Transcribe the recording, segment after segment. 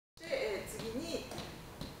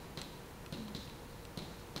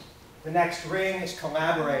The next ring is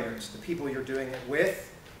collaborators, the people you're doing it with.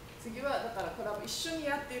 次はだからコラボ一緒に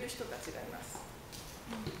やっている人たちがいます。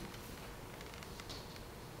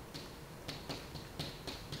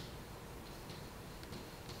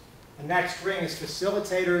The next ring is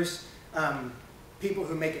facilitators, people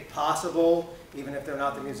who make it possible, even if they're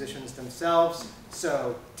not the musicians themselves.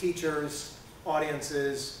 So teachers,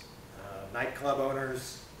 audiences, nightclub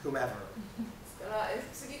owners, whomever. ですから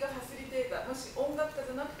次がファシリテーター、もし音楽家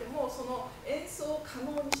じゃなくてもその演奏を可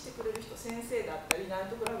能にしてくれる人、先生だったりナイ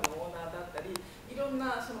トクラブのオーナーだったり、いろん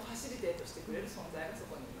なそのファシリテートしてくれる存在がそ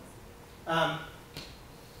こにいます。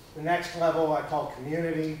The next level I call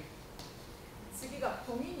community. 次が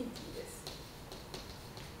コミュニティです。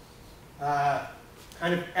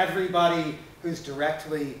Kind of everybody who's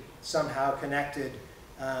directly somehow connected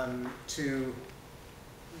to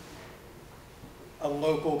a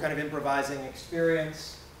local kind of improvising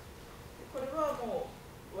experience. これはも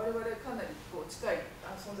う我々かなりこう近い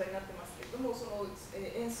存在になってますけれども、その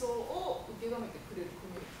演奏を受け止めてくれるコ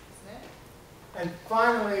ミュニティですね。And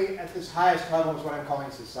finally, at this highest level is what I'm calling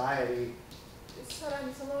society. さら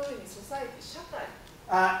にその上にソサイティ、社会。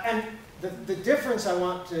And the difference I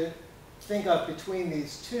want to think of between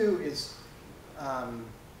these two is,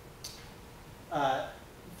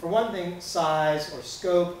 for one thing, size or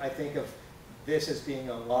scope. I think of this as being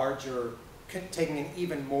a larger, taking in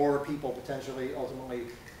even more people, potentially, ultimately,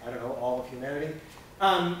 I don't know, all of humanity.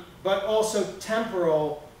 But also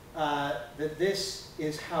temporal, that this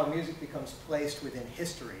is how music becomes placed within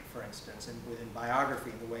history, for instance, and within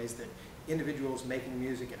biography, in the ways that individuals making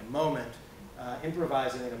music in a moment,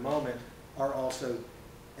 improvising in a moment, are also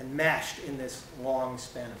enmeshed in this long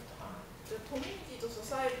span of time. コミュニティとソ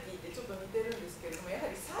サイティってちょっと似てるんですけれども、やは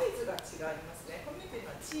りサイズが違いますね。コミュニティ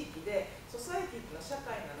は地域で、ソサイティというのは社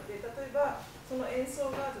会なので、例えばその演奏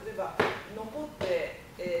が例えば残って、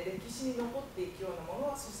歴史に残っていくようなも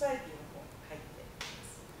のはソサイティの方に入っていま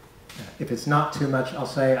す。If it's not too much, I'll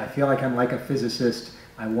say I feel like I'm like a physicist.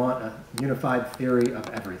 I want a unified theory of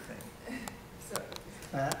everything.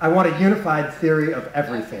 I want a unified theory of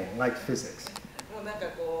everything, like physics. もうなんか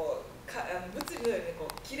こう物理のようにこ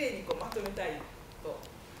うきれいにこうまとめたいと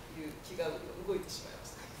いう気が動いてしまいま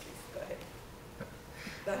した。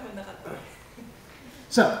台本なかった。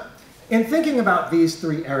So, in thinking about these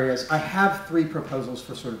three areas, I have three proposals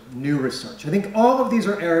for sort of new research. I think all of these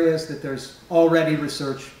are areas that there's already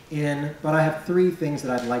research in, but I have three things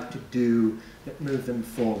that I'd like to do that move them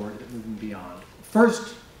forward, that move them beyond.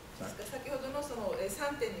 First, 先ほどのその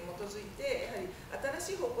3点に基づいて、やはり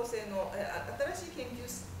新しい方向性の新しい研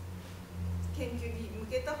究に向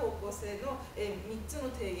けた方向性の3つ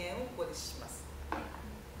の提言をここでします。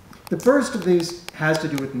The first of these has to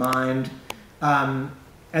do with mind, and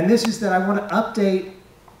this is that I want to update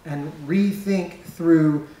and rethink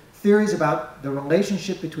through theories about the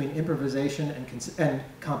relationship between improvisation and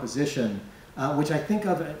composition, which I think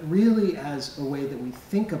of really as a way that we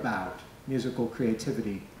think about musical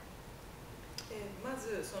creativity. ま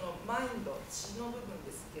ずそのマインド、知の部分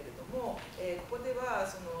ですけれども、ここでは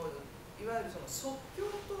そのいわゆるその即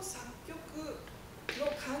興と作曲の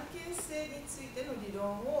関係性についての理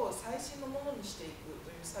論を最新のものにしていく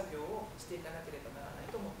という作業をしていかなければならな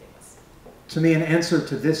いと思っています。To me, an answer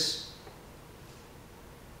to this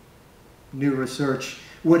new research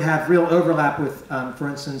would have real overlap with, for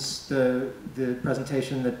instance, the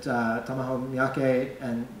presentation that Tamaho Miyake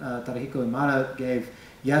and Tadahiko Imada gave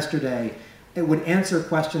yesterday. It would answer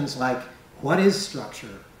questions like, what is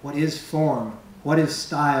structure? What is form? What is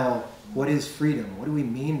style? What is freedom? What do we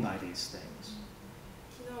mean by these things?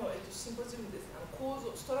 昨日、シンポジウムです。構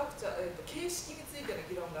造、ストラクチャー、形式についての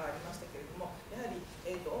議論がありましたけれども、やはり、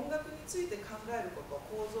音楽について考えること、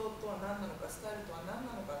構造とは何なのか、スタイルとは何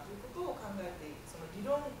なのかということを考えていく、その理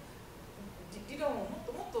論をもっ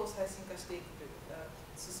ともっと最新化していくということ、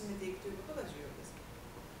進めていくということが重要です。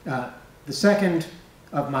The second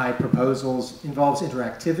of my proposals involves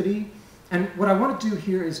interactivity, and what I want to do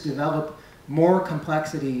here is develop more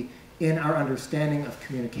complexity in our understanding of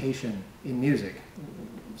communication in music,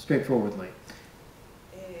 straightforwardly.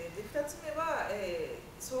 2つ目は、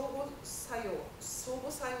相互作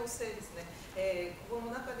用性ですね。ここ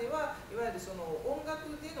の中ではいわゆるその音楽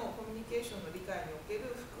でのコミュニケーションの理解におけ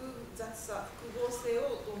る複雑さ、複合性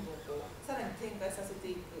をどんどんこうさらに展開させ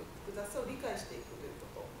ていく、複雑さを理解していくという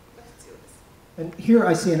ことが必要です。And here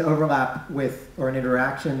I see an overlap with, or an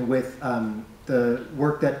interaction with, the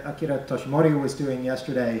work that Akira Toshimori was doing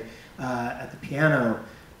yesterday at the piano,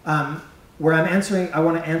 where I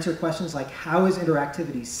want to answer questions like, how is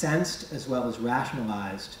interactivity sensed as well as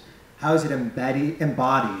rationalized? How is it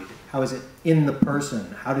embodied? How is it in the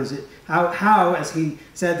person? How, as he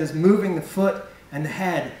said, does moving the foot and the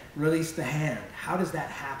head release the hand? How does that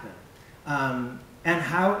happen? And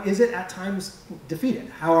how is it at times defeated?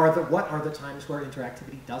 What are the times where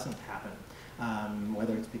interactivity doesn't happen?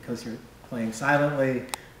 Whether it's because you're playing silently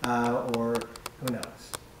or who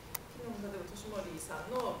knows.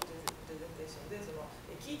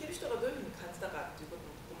 聞いてる人がどういうふうに感じたかということ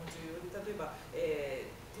もとても重要で、例えば、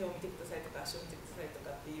手を見てくださいとか足を見てくださいと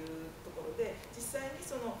かっていうところで、実際に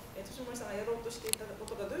その年森さんがやろうとしていたこ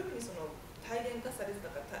とがどういうふうにその体現化されてい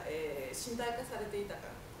たか、身体化されていたか、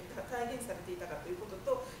体現されていたかということ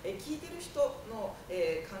と、聞いてる人の、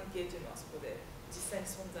関係というのはそこで実際に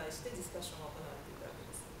存在してディスカッションが行われていたわけ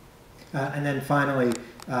です。And then finally,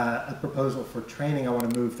 a proposal for training. I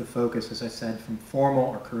want to move the focus, as I said, from formal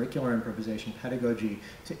or curricular improvisation pedagogy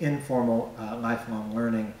to informal lifelong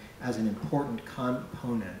learning as an important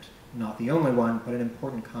component, not the only one, but an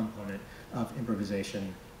important component of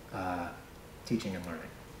improvisation teaching and learning.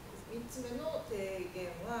 3つ目の提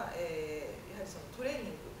言は、やはりそのトレー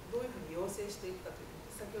ニング、どういうふうに養成していくかという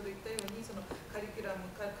ことです。先ほど言ったようにそのカリキュラム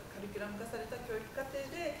化された教育課程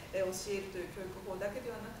で教えるという教育法だけ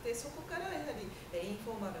ではなくて、そこからやはりイン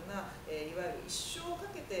フォーマルな、いわゆる一生をか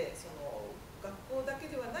けてその学校だけ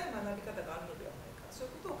ではない学び方があるのではないか、そ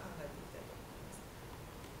ういうことを考えていきたいと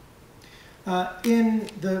思います。In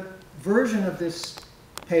the version of this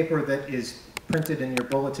paper that is printed in your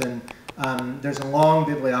bulletin, there's a long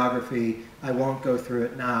bibliography. I won't go through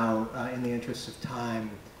it now in the interest of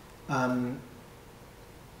time.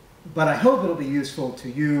 But I hope it'll be useful to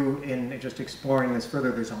you in just exploring this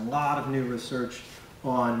further. There's a lot of new research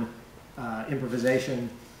on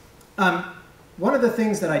improvisation. One of the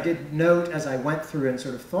things that I did note as I went through and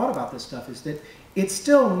sort of thought about this stuff is that it's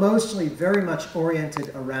still mostly very much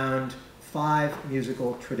oriented around 5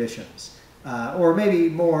 musical traditions, or maybe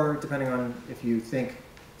more depending on if you think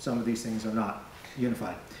some of these things are not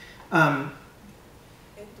unified.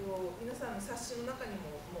 皆さんの冊子の中に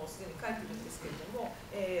もうすでに書いてるんですけれども、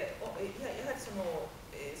やはりその、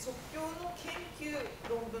即興の研究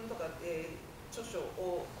論文とか、著書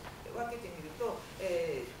を分けてみると、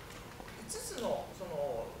5つの、そ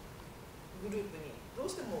のグループにどう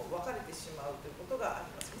しても分かれてしまうということがあり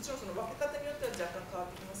ます。もちろんその分け方によっては若干変わ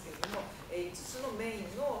ってきますけれども、5つのメイ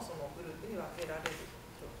ンのそのグループに分けられる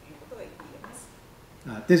ということが言えます。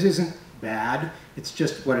This isn't bad, it's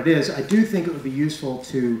just what it is. I do think it would be useful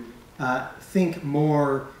to think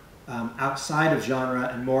more outside of genre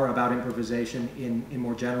and more about improvisation in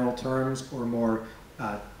more general terms or more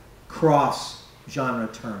cross-genre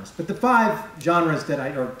terms. But the 5 genres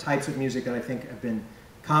or types of music that I think have been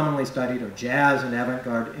commonly studied are jazz and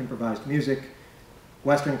avant-garde improvised music,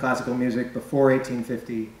 Western classical music before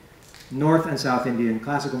 1850, North and South Indian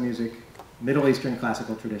classical music, Middle Eastern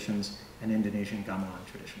classical traditions, and Indonesian gamelan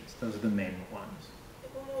traditions. Those are the main ones.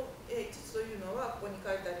 この5つというのはここに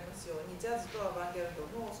書いてありますように、ジャズとアバンギャルド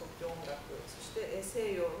の即興音楽、そして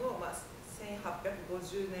西洋の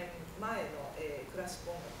1850年前のクラシッ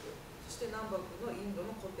ク音楽、そして南北のインド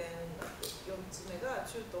の古典音楽、4つ目が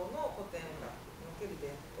中東の古典音楽における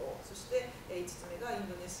伝統、そして5つ目がイン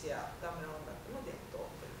ドネシアガムラ音楽の伝統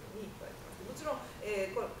というふうに言われています。もちろん、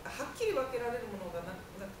これはっきり分けられるものがな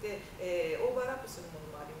くて、オーバーラップするも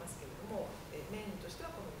のもありますけれども、メインとしては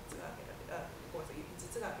この5つが挙げられ5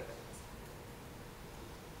つが挙げられます。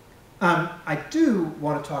I do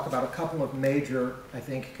want to talk about a couple of major, I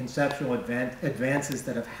think, conceptual advances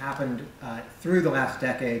that have happened through the last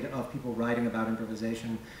decade of people writing about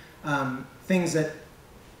improvisation, things that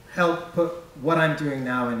help put what I'm doing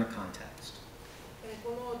now in a context.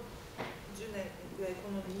 この10年、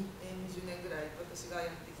この20年ぐらい私がやっ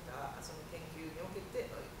てきたその研究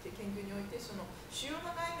においてその主要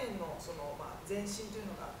な概念のその前進という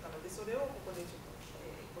のがあったので、それをここでちょっと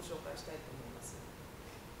ご紹介したいと思います。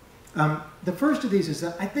The first of these is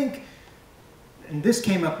that I think, and this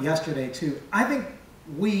came up yesterday too, I think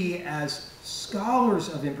we as scholars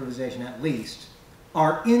of improvisation at least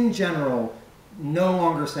are in general no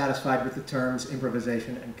longer satisfied with the terms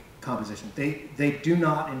improvisation and composition. They do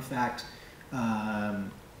not in fact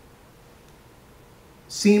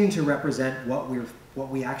seem to represent what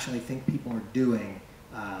we actually think people are doing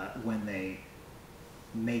when they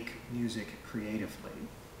make music creatively.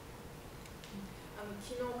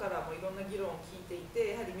 昨日からもいろんな議論を聞いてい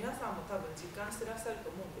て、やはり皆さんも多分実感してらっしゃると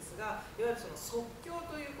思うんですが、いわゆるその即興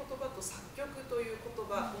という言葉と作曲という言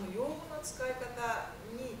葉、この用語の使い方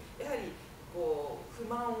にやはりこう不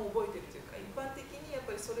満を覚えているというか、一般的にやっ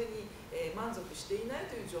ぱりそれに満足していない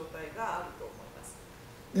という状態があると思います。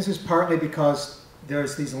This is partly because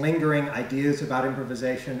there's these lingering ideas about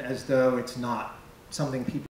improvisation as though it's not something people